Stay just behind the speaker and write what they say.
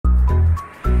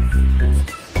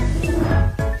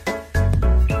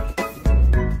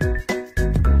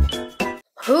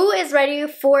ready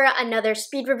for another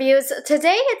speed reviews.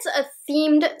 Today it's a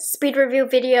themed speed review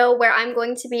video where I'm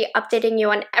going to be updating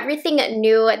you on everything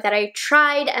new that I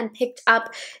tried and picked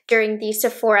up during the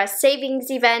Sephora savings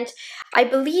event. I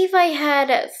believe I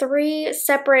had 3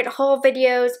 separate haul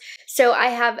videos, so I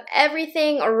have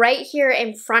everything right here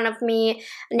in front of me.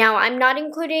 Now I'm not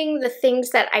including the things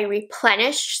that I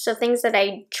replenished, so things that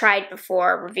I tried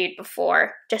before, reviewed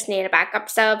before, just need a backup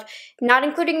of. Not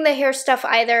including the hair stuff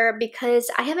either because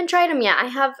I haven't tried them yet.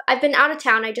 I've been out of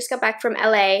town. I just got back from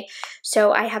LA,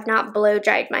 so I have not blow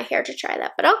dried my hair to try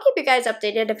that. But I'll keep you guys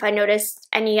updated if I notice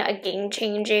any game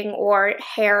changing or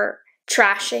hair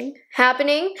trashing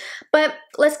happening. But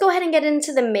let's go ahead and get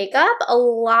into the makeup. A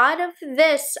lot of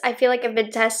this I feel like I've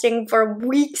been testing for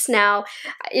weeks now,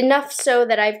 enough so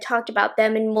that I've talked about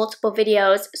them in multiple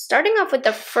videos. Starting off with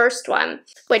the first one,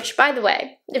 which, by the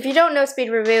way, if you don't know speed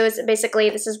reviews, basically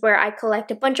this is where I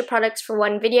collect a bunch of products for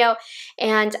one video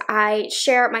and I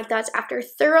share my thoughts after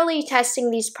thoroughly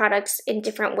testing these products in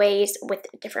different ways with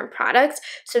different products.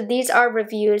 So these are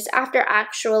reviews after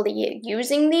actually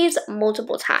using these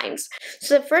multiple times.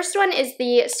 So the first one is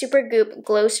the Supergoop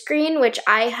Glow Screen, which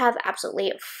I have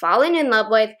absolutely fallen in love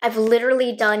with. I've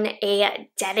literally done a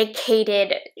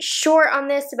dedicated short on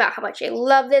this about how much I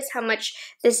love this, how much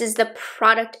this is the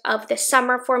product of the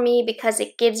summer for me because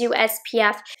it gives you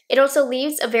SPF. It also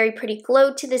leaves a very pretty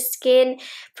glow to the skin.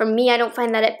 For me, I don't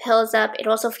find that it pills up. It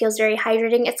also feels very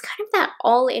hydrating. It's kind of that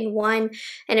all-in-one,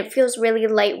 and it feels really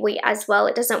lightweight as well.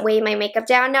 It doesn't weigh my makeup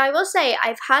down. Now, I will say,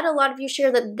 I've had a lot of you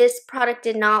share that this product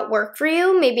did not work for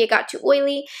you. Maybe it got too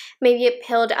oily, maybe it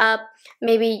pilled up,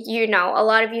 maybe, you know, a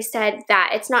lot of you said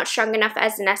that it's not strong enough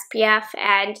as an SPF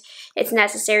and it's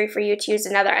necessary for you to use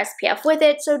another SPF with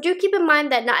it. So do keep in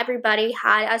mind that not everybody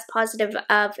had as positive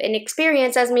of an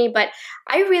experience as me, but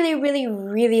I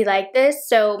really like this.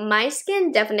 So my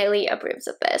skin definitely approves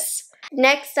of this.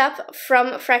 Next up from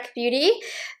Rephr Beauty,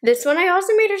 this one I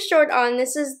also made a short on.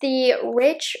 This is the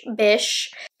Rich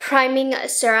Bish Priming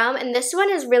Serum, and this one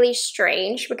is really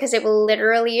strange because it will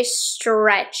literally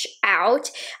stretch out.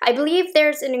 I believe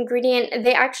there's an ingredient,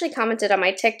 they actually commented on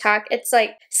my TikTok, it's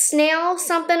like snail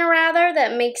something or other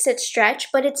that makes it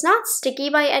stretch, but it's not sticky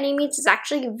by any means. It's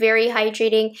actually very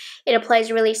hydrating. It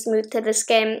applies really smooth to the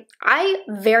skin. I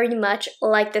very much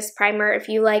like this primer. If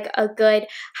you like a good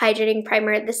hydrating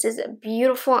primer, this is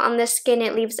beautiful on the skin.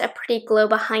 It leaves a pretty glow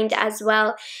behind as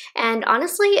well, and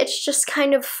honestly it's just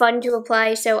kind of fun to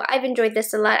apply, so I've enjoyed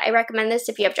this a lot. I recommend this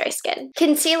if you have dry skin.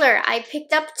 Concealer, I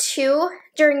picked up 2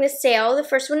 during the sale. The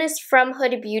first one is from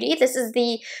Huda Beauty. This is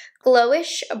the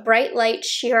Glowish Bright Light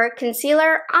Sheer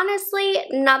Concealer. Honestly,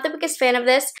 not the biggest fan of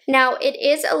this. Now, it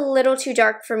is a little too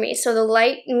dark for me, so the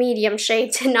light medium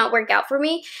shade did not work out for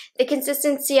me. The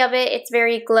consistency of it, it's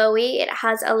very glowy. It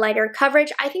has a lighter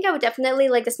coverage. I think I would definitely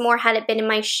like this more had it been in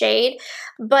my shade,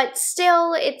 but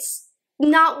still, it's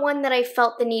not one that I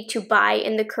felt the need to buy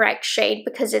in the correct shade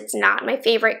because it's not my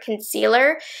favorite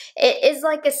concealer. It is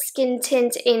like a skin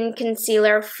tint in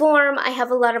concealer form. I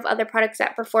have a lot of other products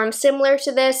that perform similar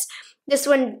to this. This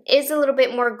one is a little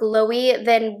bit more glowy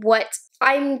than what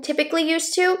I'm typically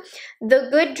used to. The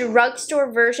good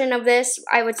drugstore version of this,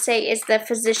 I would say, is the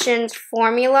Physicians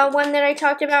Formula one that I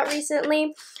talked about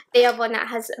recently. They have one that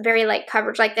has very light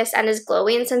coverage like this and is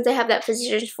glowy, and since they have that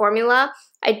Physicians Formula,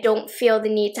 I don't feel the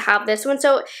need to have this one.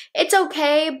 So it's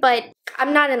okay, but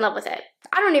I'm not in love with it.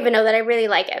 I don't even know that I really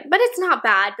like it, but it's not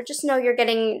bad. But just know you're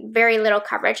getting very little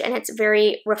coverage and it's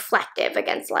very reflective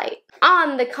against light.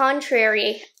 On the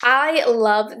contrary, I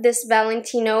love this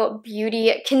Valentino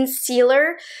Beauty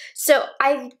concealer. So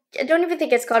I don't even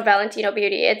think it's called Valentino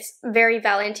Beauty. It's very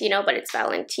Valentino, but it's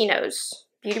Valentino's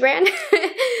beauty brand.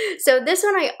 So this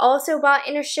one I also bought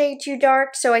in a shade too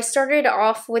dark. So I started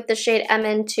off with the shade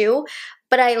MN2.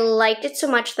 But I liked it so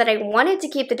much that I wanted to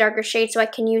keep the darker shade so I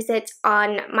can use it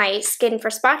on my skin for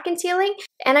spot concealing.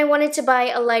 And I wanted to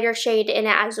buy a lighter shade in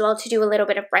it as well to do a little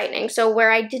bit of brightening. So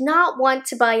where I did not want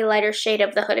to buy a lighter shade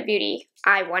of the Huda Beauty,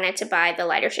 I wanted to buy the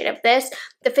lighter shade of this.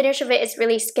 The finish of it is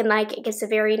really skin-like. It gives a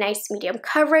very nice medium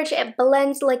coverage. It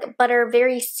blends like butter,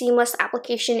 very seamless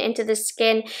application into the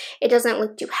skin. It doesn't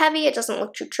look too heavy. It doesn't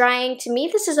look too drying. To me,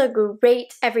 this is a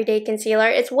great everyday concealer.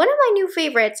 It's one of my new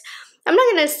favorites. I'm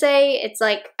not going to say it's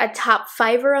like a top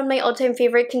 5er on my all-time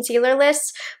favorite concealer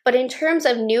list, but in terms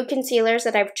of new concealers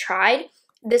that I've tried,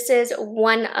 this is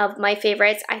one of my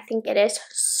favorites. I think it is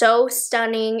so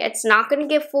stunning. It's not going to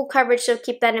give full coverage, so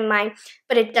keep that in mind,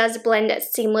 but it does blend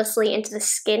seamlessly into the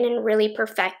skin and really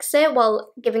perfects it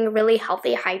while giving a really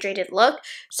healthy, hydrated look.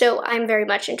 So I'm very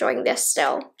much enjoying this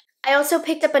still. I also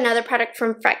picked up another product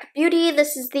from Rephr Beauty.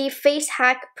 This is the Face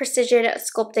Hack Precision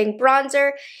Sculpting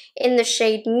Bronzer in the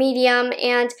shade Medium,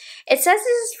 and it says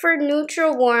this is for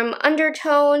neutral warm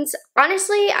undertones.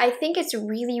 Honestly, I think it's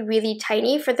really, really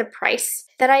tiny for the price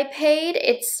that I paid.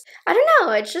 I don't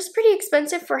know, it's just pretty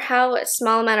expensive for how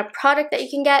small amount of product that you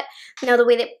can get. Now, the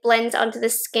way that it blends onto the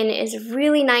skin is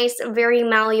really nice, very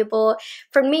malleable.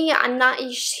 For me, I'm not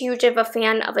huge of a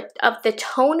fan of the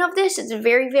tone of this. It's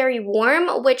very, very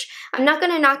warm, which I'm not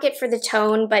going to knock it for the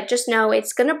tone, but just know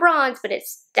it's going to bronze, but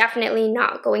it's definitely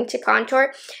not going to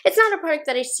contour. It's not a product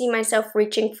that I see myself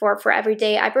reaching for every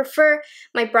day. I prefer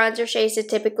my bronzer shades to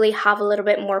typically have a little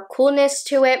bit more coolness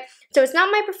to it. So it's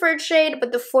not my preferred shade,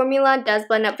 but the formula does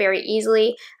blend up very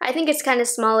easily. I think it's kind of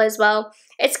small as well.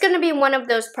 It's going to be one of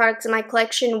those products in my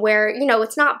collection where, you know,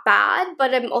 it's not bad,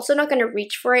 but I'm also not going to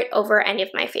reach for it over any of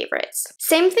my favorites.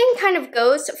 Same thing kind of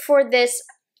goes for this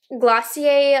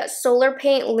Glossier Solar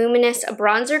Paint Luminous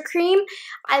Bronzer Cream.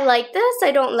 I like this.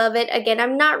 I don't love it. Again,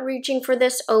 I'm not reaching for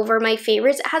this over my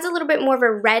favorites. It has a little bit more of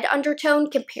a red undertone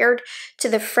compared to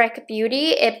the Rephr Beauty.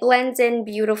 It blends in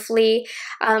beautifully.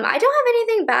 I don't have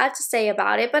anything bad to say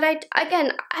about it, but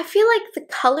I feel like the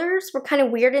colors were kind of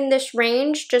weird in this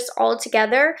range just all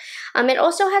together. It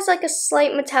also has like a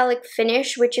slight metallic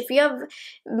finish, which if you have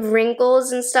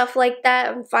wrinkles and stuff like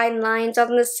that, and fine lines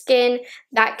on the skin,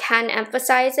 that can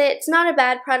emphasize it. It's not a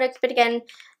bad product, but again,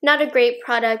 not a great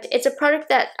product. It's a product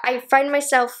that I find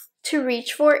myself to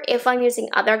reach for if I'm using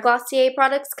other Glossier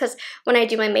products, because when I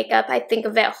do my makeup, I think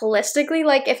of it holistically.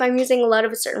 Like if I'm using a lot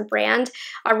of a certain brand,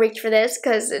 I'll reach for this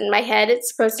because in my head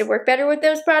it's supposed to work better with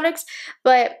those products,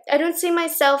 but I don't see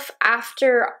myself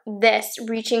after this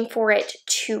reaching for it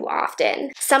too often.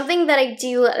 Something that I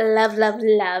do love, love,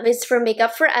 love is from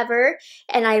Makeup Forever,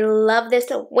 and I love this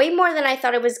way more than I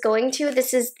thought I was going to.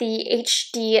 This is the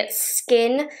HD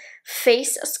Skin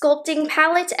Face Sculpting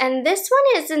Palette, and this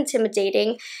one is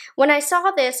intimidating. When I saw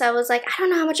this, I was like, I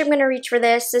don't know how much I'm going to reach for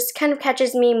this. This kind of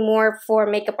catches me more for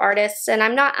makeup artists, and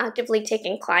I'm not actively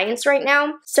taking clients right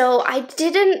now, so I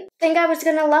didn't think I was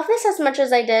going to love this as much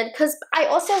as I did, because I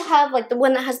also have like the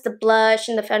one that has the blush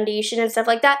and the foundation and stuff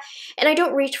like that, and I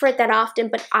don't reach for it that often,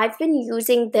 but I've been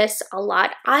using this a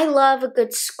lot. I love a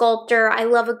good sculptor. I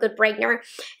love a good brightener,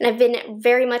 and I've been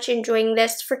very much enjoying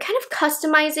this for kind of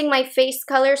customizing my face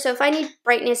color. So if I need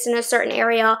brightness in a certain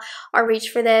area, I'll reach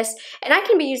for this. And I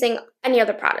can be using any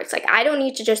other products. Like I don't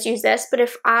need to just use this, but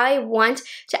if I want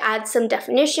to add some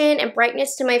definition and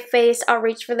brightness to my face, I'll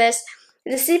reach for this.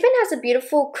 This even has a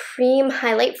beautiful cream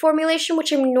highlight formulation,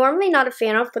 which I'm normally not a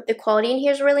fan of, but the quality in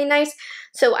here is really nice.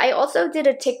 So I also did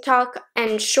a TikTok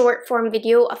and short form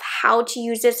video of how to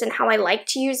use this and how I like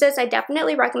to use this. I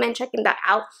definitely recommend checking that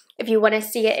out if you want to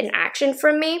see it in action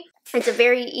from me. It's a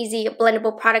very easy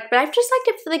blendable product, but I've just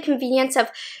liked it for the convenience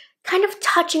of kind of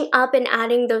touching up and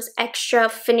adding those extra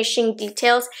finishing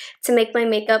details to make my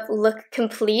makeup look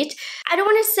complete. I don't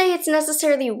want to say it's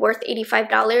necessarily worth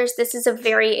 $85. This is a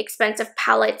very expensive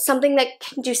palette. Something that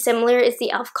can do similar is the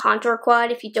e.l.f. Contour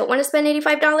Quad if you don't want to spend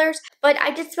 $85. But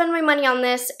I did spend my money on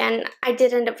this, and I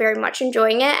did end up very much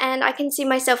enjoying it, and I can see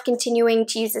myself continuing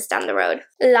to use this down the road.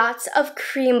 Lots of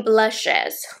cream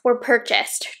blushes were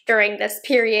purchased during this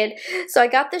period. So I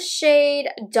got the shade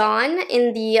Dawn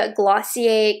in the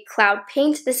Glossier Cloud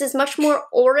Paint. This is much more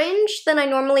orange than I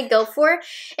normally go for.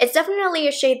 It's definitely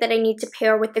a shade that I need to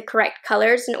pair with the correct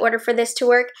colors in order for this to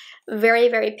work. Very,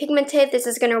 very pigmented. This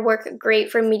is going to work great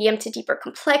for medium to deeper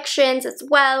complexions as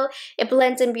well. It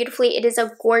blends in beautifully. It is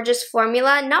a gorgeous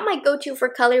formula. Not my go-to for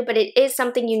color, but it is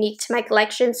something unique to my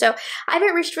collection. So I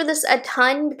haven't reached for this a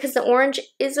ton because the orange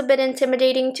is a bit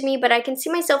intimidating to me, but I can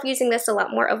see myself using this a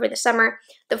lot more over the summer.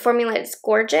 The formula is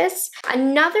gorgeous.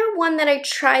 Another one that I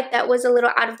tried that was a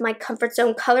little out of my comfort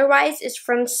zone color-wise is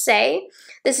from Say.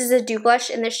 This is a dew blush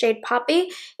in the shade Poppy.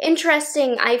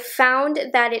 Interesting, I found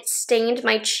that it stained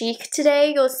my cheek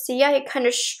today. You'll see I kind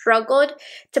of struggled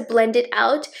to blend it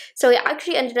out. So I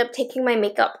actually ended up taking my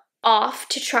makeup off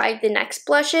to try the next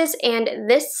blushes, and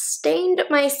this stained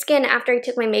my skin after I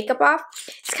took my makeup off.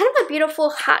 It's kind of a beautiful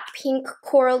hot pink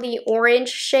corally orange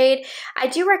shade. I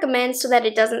do recommend, so that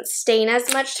it doesn't stain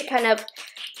as much, to kind of,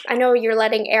 I know you're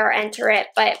letting air enter it,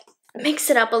 but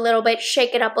mix it up a little bit,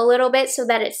 shake it up a little bit so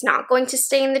that it's not going to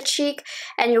stain the cheek,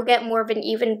 and you'll get more of an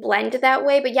even blend that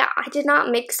way. But yeah, I did not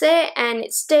mix it and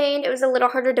it stained. It was a little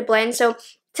harder to blend. So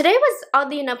today was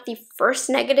oddly enough the first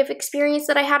negative experience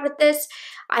that I had with this.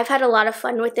 I've had a lot of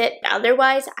fun with it.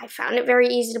 Otherwise, I found it very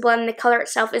easy to blend. The color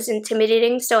itself is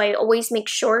intimidating, so I always make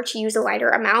sure to use a lighter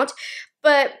amount.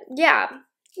 But yeah,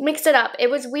 mix it up. It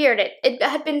was weird. It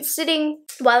had been sitting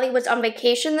while he was on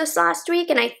vacation this last week,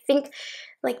 and I think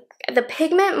like the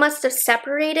pigment must have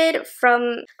separated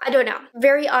from, I don't know,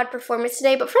 very odd performance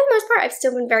today, but for the most part, I've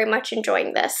still been very much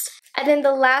enjoying this. And then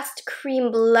the last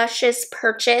cream blushes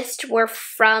purchased were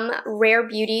from Rare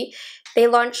Beauty. They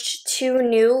launched 2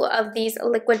 new of these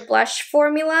liquid blush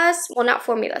formulas. Well, not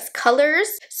formulas, colors.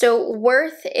 So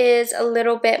Worth is a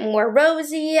little bit more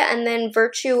rosy, and then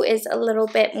Virtue is a little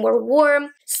bit more warm.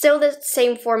 Still the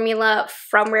same formula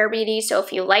from Rare Beauty, so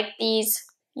if you like these,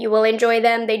 you will enjoy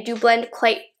them. They do blend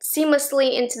quite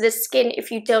seamlessly into the skin if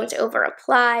you don't over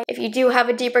apply. If you do have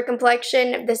a deeper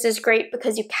complexion, this is great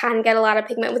because you can get a lot of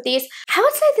pigment with these. I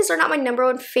would say these are not my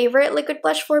 #1 favorite liquid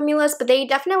blush formulas, but they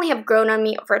definitely have grown on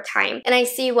me over time. And I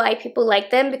see why people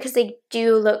like them because they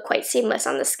do look quite seamless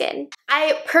on the skin.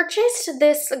 I purchased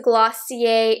this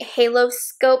Glossier Halo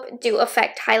Scope Dew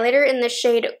Effect highlighter in the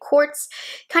shade Quartz,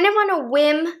 kind of on a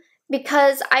whim,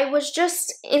 because I was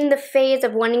just in the phase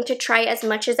of wanting to try as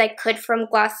much as I could from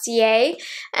Glossier,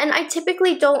 and I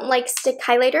typically don't like stick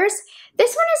highlighters.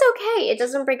 This one is okay. It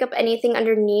doesn't break up anything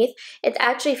underneath. It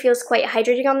actually feels quite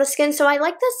hydrating on the skin, so I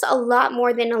like this a lot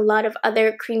more than a lot of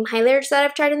other cream highlighters that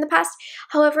I've tried in the past.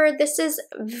 However, this is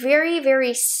very,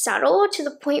 very subtle to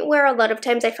the point where a lot of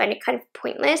times I find it kind of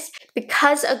pointless.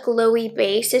 Because a glowy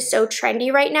base is so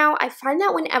trendy right now, I find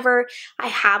that whenever I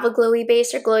have a glowy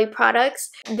base or glowy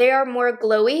products, they are more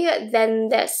glowy than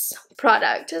this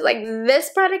product. Like, this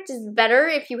product is better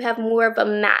if you have more of a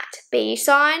matte base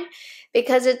on,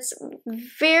 because it's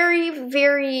very,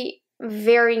 very,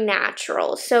 very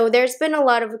natural. So there's been a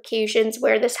lot of occasions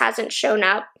where this hasn't shown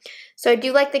up. So I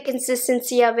do like the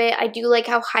consistency of it. I do like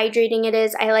how hydrating it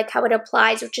is. I like how it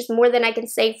applies, which is more than I can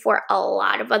say for a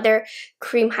lot of other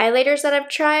cream highlighters that I've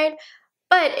tried.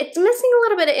 But it's missing a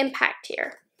little bit of impact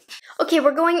here. Okay,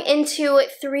 we're going into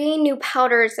 3 new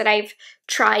powders that I've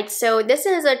tried. So this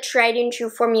is a tried and true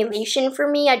formulation for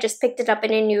me. I just picked it up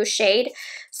in a new shade.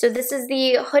 So this is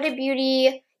the Huda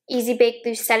Beauty Easy Bake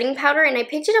Loose Setting Powder, and I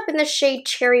picked it up in the shade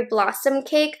Cherry Blossom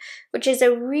Cake, which is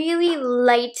a really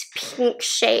light pink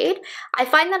shade. I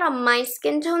find that on my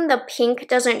skin tone, the pink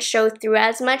doesn't show through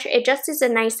as much. It just is a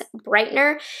nice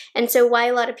brightener, and so why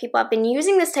a lot of people have been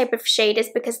using this type of shade is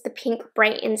because the pink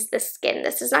brightens the skin.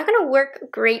 This is not going to work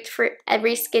great for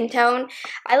every skin tone.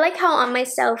 I like how on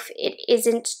myself it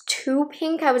isn't too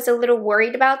pink. I was a little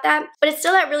worried about that, but it's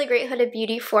still that really great Huda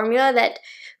Beauty formula that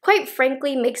quite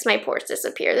frankly makes my pores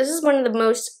disappear. This is one of the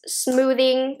most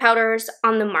smoothing powders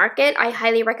on the market. I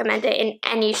highly recommend it in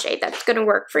any shade that's going to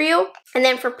work for you. And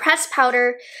then for pressed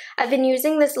powder, I've been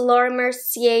using this Laura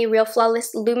Mercier Real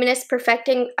Flawless Luminous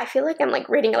Perfecting, I feel like I'm like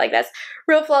reading it like this,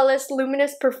 Real Flawless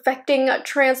Luminous Perfecting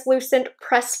Translucent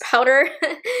Pressed Powder.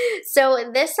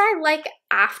 So this I like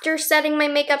after setting my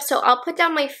makeup, so I'll put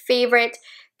down my favorite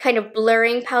kind of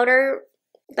blurring powder,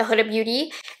 the Huda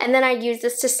Beauty, and then I use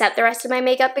this to set the rest of my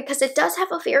makeup because it does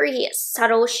have a very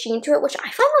subtle sheen to it, which I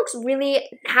find looks really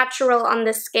natural on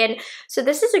the skin. So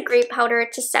this is a great powder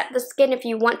to set the skin if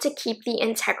you want to keep the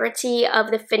integrity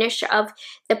of the finish of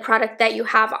the product that you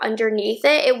have underneath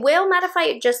it. It will mattify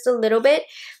it just a little bit,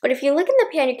 but if you look in the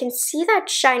pan, you can see that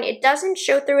shine. It doesn't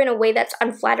show through in a way that's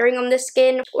unflattering on the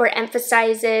skin or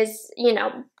emphasizes, you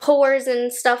know, pores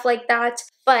and stuff like that.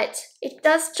 But it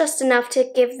does just enough to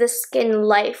give the skin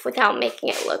life without making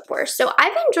it look worse. So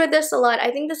I've enjoyed this a lot.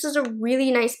 I think this is a really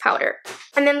nice powder.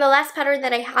 And then the last powder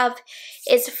that I have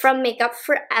is from Makeup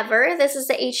Forever. This is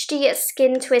the HD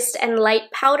Skin Twist and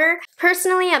Light powder.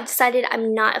 Personally, I've decided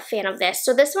I'm not a fan of this.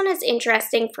 So this one is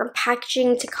interesting from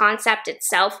packaging to concept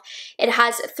itself. It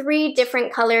has 3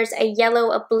 different colors, a yellow,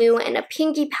 a blue, and a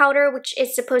pinky powder, which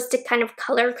is supposed to kind of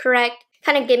color correct.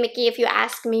 Kind of gimmicky if you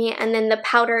ask me. And then the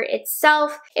powder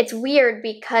itself, it's weird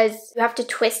because you have to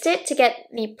twist it to get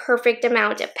the perfect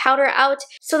amount of powder out.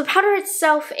 So the powder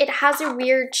itself, it has a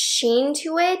weird sheen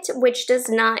to it, which does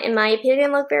not, in my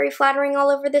opinion, look very flattering all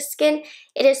over the skin.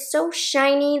 It is so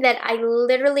shiny that I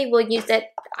literally will use it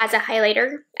as a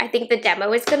highlighter. I think the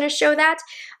demo is going to show that.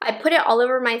 I put it all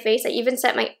over my face. I even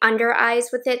set my under eyes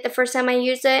with it the first time I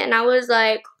used it, and I was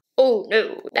like, oh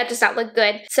no, that does not look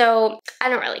good. So I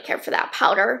don't really care for that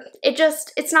powder.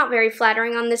 It's not very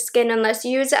flattering on the skin unless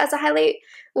you use it as a highlight,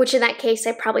 which in that case,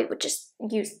 I probably would just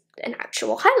use an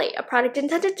actual highlight, a product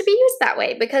intended to be used that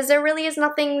way, because there really is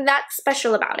nothing that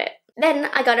special about it. Then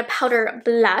I got a powder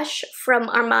blush from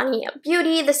Armani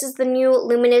Beauty. This is the new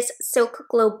Luminous Silk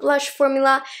Glow Blush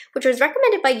formula, which was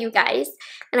recommended by you guys.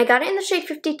 And I got it in the shade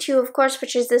 52, of course,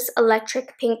 which is this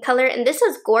electric pink color. And this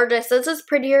is gorgeous. This is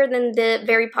prettier than the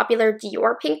very popular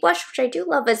Dior pink blush, which I do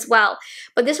love as well.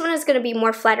 But this one is going to be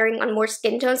more flattering on more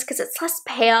skin tones because it's less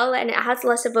pale and it has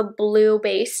less of a blue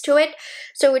base to it.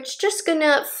 So it's just going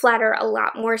to flatter a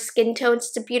lot more skin tones.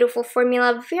 It's a beautiful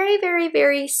formula. Very, very,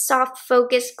 very soft,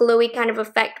 focused, glowy kind of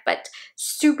effect, but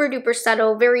super duper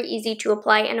subtle, very easy to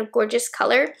apply, and a gorgeous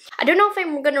color. I don't know if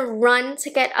I'm gonna run to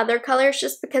get other colors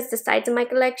just because the size of my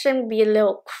collection would be a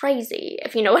little crazy,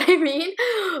 if you know what I mean.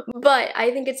 But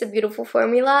I think it's a beautiful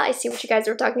formula. I see what you guys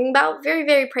were talking about. Very,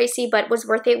 very pricey, but was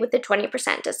worth it with the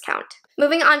 20% discount.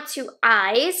 Moving on to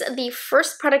eyes, the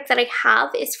first product that I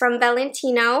have is from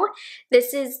Valentino.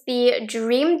 This is the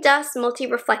Dream Dust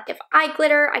Multi-Reflective Eye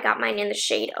Glitter. I got mine in the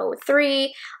shade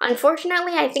 03.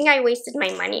 Unfortunately, I think I wasted my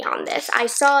money on this. I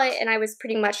saw it and I was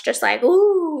pretty much just like,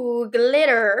 ooh,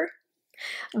 glitter.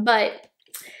 But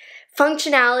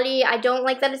functionality, I don't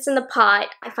like that it's in the pot.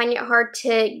 I find it hard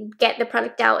to get the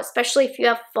product out, especially if you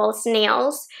have false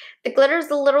nails. The glitter is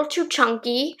a little too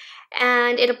chunky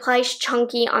and it applies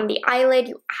chunky on the eyelid.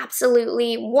 You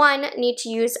absolutely, 1, need to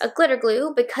use a glitter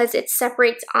glue because it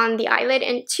separates on the eyelid,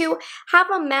 and 2, have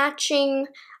a matching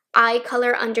eye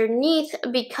color underneath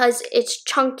because it's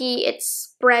chunky, it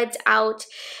spreads out.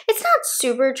 It's not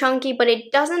super chunky, but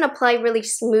it doesn't apply really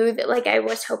smooth like I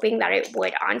was hoping that it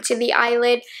would onto the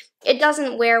eyelid. It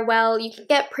doesn't wear well. You can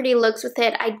get pretty looks with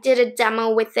it. I did a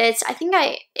demo with this. I think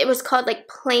it was called like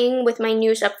playing with my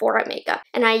new Sephora makeup,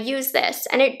 and I used this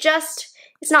and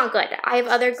it's not good. I have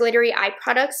other glittery eye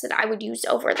products that I would use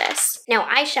over this. Now,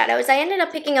 eyeshadows. I ended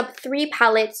up picking up 3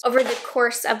 palettes over the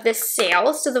course of this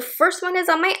sale. So the first one is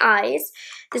on my eyes.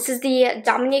 This is the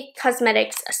Dominique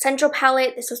Cosmetics Essential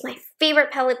Palette. This was my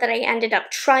favorite palette that I ended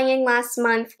up trying last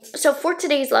month. So for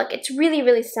today's look, it's really,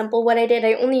 really simple. What I did,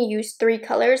 I only used 3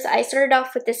 colors. I started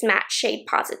off with this matte shade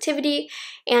Positivity,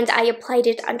 and I applied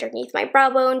it underneath my brow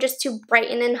bone just to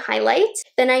brighten and highlight.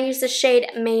 Then I used the shade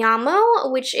Me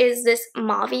Amo, which is this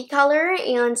mauve color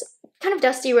and kind of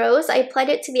dusty rose. I applied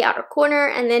it to the outer corner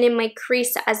and then in my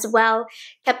crease as well.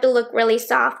 Kept the look really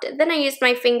soft. Then I used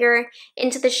my finger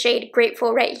into the shade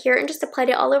Grateful right here and just applied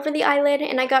it all over the eyelid,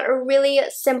 and I got a really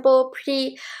simple,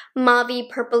 pretty mauve,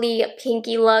 purpley,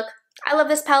 pinky look. I love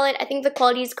this palette. I think the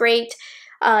quality is great.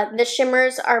 The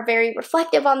shimmers are very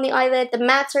reflective on the eyelid. The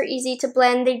mattes are easy to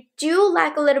blend. They do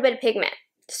lack a little bit of pigment,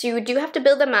 so you do have to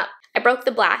build them up. I broke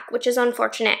the black, which is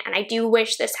unfortunate, and I do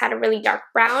wish this had a really dark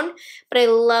brown, but I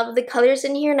love the colors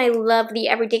in here, and I love the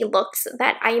everyday looks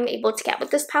that I am able to get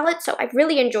with this palette, so I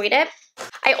really enjoyed it.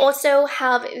 I also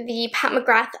have the Pat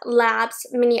McGrath Labs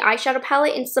mini eyeshadow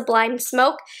palette in Sublime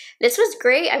Smoke. This was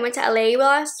great. I went to LA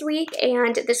last week,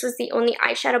 and this was the only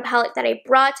eyeshadow palette that I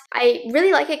brought. I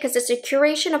really like it because it's a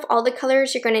curation of all the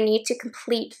colors you're going to need to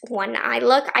complete one eye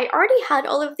look. I already had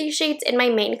all of these shades in my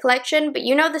main collection, but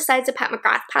you know the size of Pat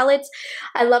McGrath palettes.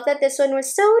 I love that this one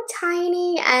was so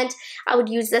tiny, and I would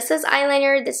use this as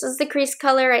eyeliner. This is the crease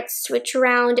color. I'd switch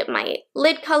around my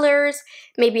lid colors.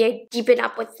 Maybe I deepen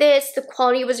up with this. The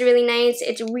quality was really nice.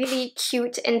 It's really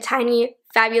cute and tiny,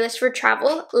 fabulous for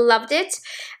travel. Loved it.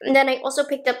 And then I also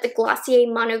picked up the Glossier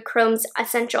Monochrome's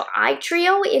Essential Eye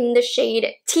Trio in the shade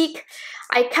Teak.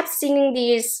 I kept seeing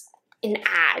these in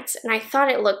ads, and I thought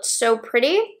it looked so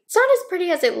pretty. It's not as pretty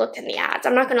as it looked in the ads,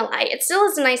 I'm not gonna lie. It still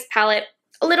is a nice palette.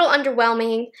 A little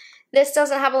underwhelming. This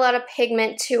doesn't have a lot of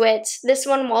pigment to it. This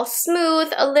one, while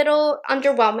smooth, a little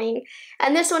underwhelming.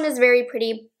 And this one is very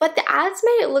pretty, but the ads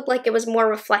made it look like it was more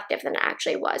reflective than it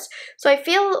actually was. So I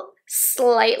feel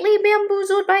slightly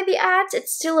bamboozled by the ads.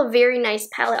 It's still a very nice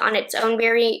palette on its own,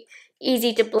 very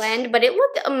easy to blend, but it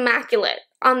looked immaculate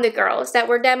on the girls that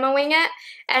were demoing it,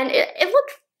 and it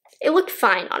looked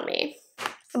fine on me.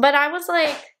 But I was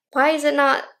like, why is it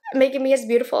not making me as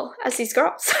beautiful as these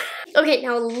girls? Okay,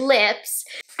 now lips.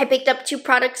 I picked up 2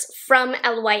 products from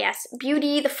LYS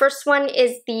Beauty. The first one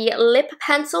is the lip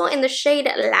pencil in the shade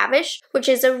Lavish, which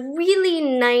is a really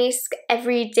nice,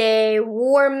 everyday,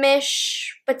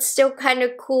 warmish, but still kind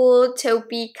of cool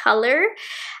taupey color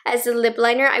as a lip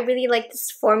liner. I really like this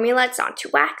formula. It's not too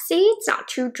waxy, it's not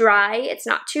too dry, it's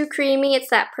not too creamy. It's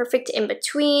that perfect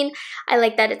in-between. I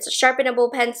like that it's a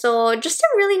sharpenable pencil. Just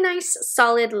a really nice,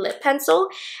 solid lip pencil.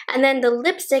 And then the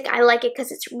lipstick, I like it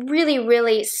because it's really,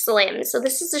 really slim. So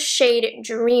this is is the shade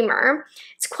Dreamer.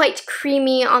 It's quite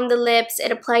creamy on the lips.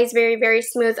 It applies very, very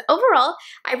smooth. Overall,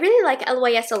 I really like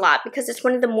LYS a lot because it's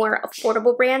one of the more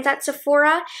affordable brands at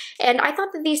Sephora, and I thought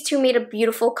that these two made a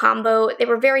beautiful combo. They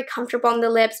were very comfortable on the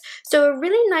lips, so a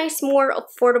really nice, more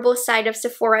affordable side of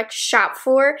Sephora to shop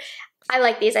for. I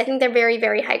like these. I think they're very,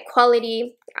 very high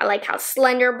quality. I like how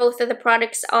slender both of the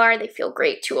products are. They feel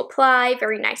great to apply.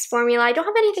 Very nice formula. I don't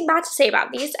have anything bad to say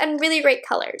about these, and really great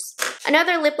colors.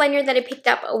 Another lip liner that I picked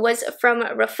up was from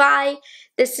Rephr.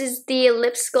 This is the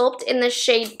Lip Sculpt in the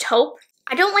shade Taupe.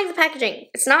 I don't like the packaging.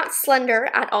 It's not slender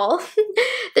at all.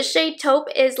 The shade Taupe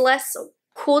is less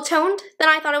cool toned than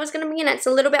I thought it was going to be, and it's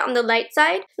a little bit on the light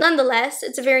side. Nonetheless,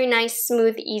 it's a very nice,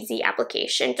 smooth, easy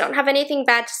application. Don't have anything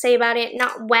bad to say about it.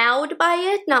 Not wowed by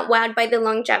it, not wowed by the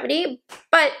longevity,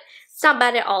 but it's not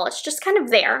bad at all. It's just kind of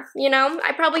there, you know?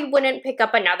 I probably wouldn't pick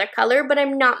up another color, but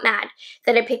I'm not mad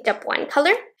that I picked up one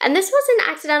color. And this was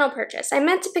an accidental purchase. I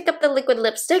meant to pick up the liquid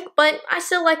lipstick, but I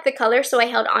still like the color, so I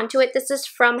held on to it. This is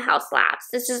from House Labs.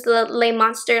 This is the Le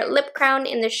Monster Lip Crown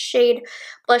in the shade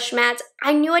Blush Matte.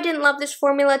 I knew I didn't love this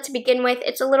formula to begin with.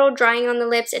 It's a little drying on the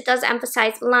lips. It does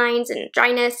emphasize lines and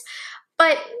dryness,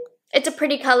 but it's a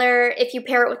pretty color. If you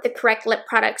pair it with the correct lip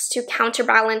products to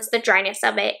counterbalance the dryness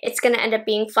of it, it's going to end up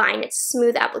being fine. It's a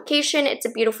smooth application. It's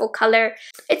a beautiful color.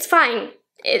 It's fine.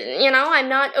 You know, I'm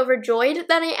not overjoyed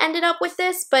that I ended up with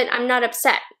this, but I'm not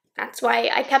upset. That's why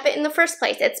I kept it in the first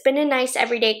place. It's been a nice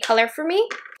everyday color for me.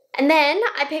 And then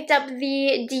I picked up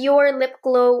the Dior Lip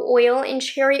Glow Oil in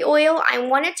Cherry Oil. I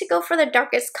wanted to go for the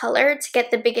darkest color to get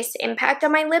the biggest impact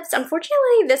on my lips.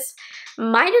 Unfortunately, this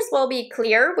might as well be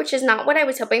clear, which is not what I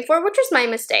was hoping for, which was my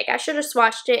mistake. I should have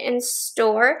swatched it in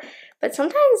store. But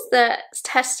sometimes the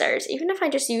testers, even if I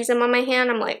just use them on my hand,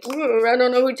 I'm like, ooh, I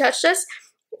don't know who touched this.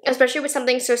 Especially with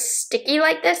something so sticky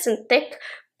like this and thick.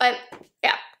 But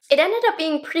yeah. It ended up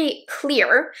being pretty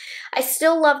clear. I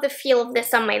still love the feel of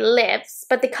this on my lips,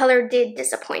 but the color did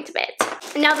disappoint a bit.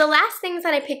 Now, the last things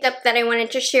that I picked up that I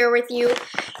wanted to share with you,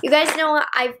 you guys know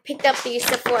I've picked up these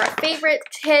Sephora favorite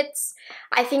kits.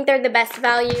 I think they're the best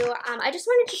value. I just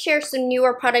wanted to share some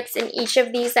newer products in each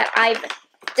of these that I've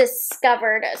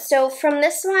discovered. So from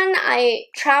this one, I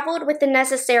traveled with the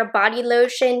Necessaire body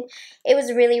lotion. It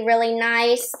was really, really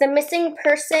nice. The Missing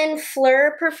Person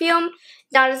Fleur perfume,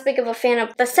 not as big of a fan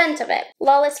of the scent of it.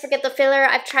 Lawless Forget the Filler,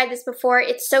 I've tried this before.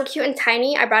 It's so cute and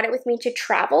tiny. I brought it with me to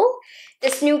travel.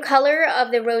 This new color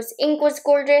of the Rose Ink was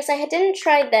gorgeous. I didn't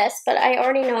try this, but I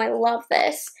already know I love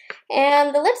this.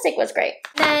 And the lipstick was great.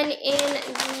 Then in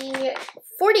the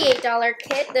 $48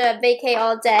 kit, the Vacay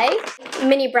All Day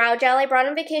mini brow gel I brought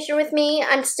on vacation with me.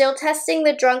 I'm still testing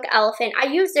the Drunk Elephant. I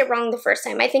used it wrong the first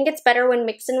time. I think it's better when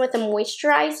mixed in with a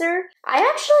moisturizer. I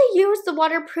actually used the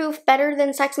waterproof Better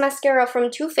Than Sex mascara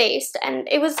from Too Faced, and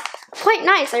it was quite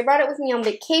nice. I brought it with me on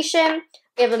vacation.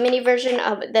 We have a mini version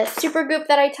of the Supergoop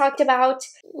that I talked about.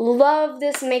 Love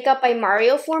this Makeup by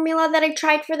Mario formula that I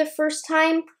tried for the first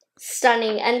time.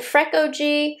 Stunning. And Freck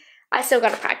OG, I still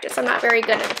gotta practice. I'm not very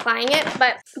good at applying it,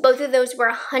 but both of those were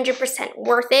 100%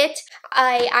 worth it.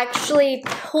 I actually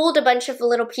pulled a bunch of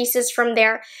little pieces from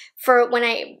there for when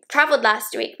I traveled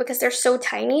last week because they're so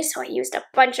tiny, so I used a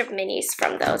bunch of minis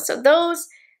from those. So those,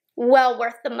 well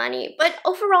worth the money. But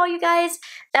overall, you guys,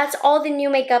 that's all the new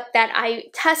makeup that I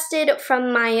tested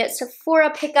from my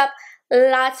Sephora pickup.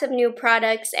 Lots of new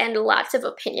products and lots of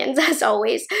opinions as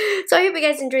always. So I hope you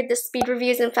guys enjoyed the speed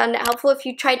reviews and found it helpful. If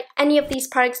you tried any of these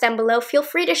products down below, feel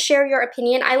free to share your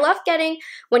opinion. I love getting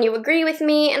when you agree with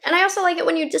me, and I also like it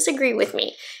when you disagree with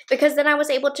me, because then I was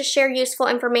able to share useful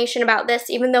information about this.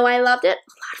 Even though I loved it,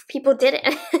 a lot of people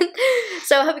didn't.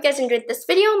 So I hope you guys enjoyed this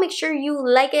video. Make sure you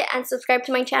like it and subscribe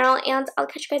to my channel, and I'll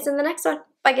catch you guys in the next one.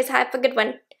 Bye guys, have a good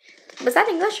one. Was that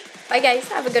English? Bye guys,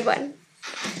 have a good one.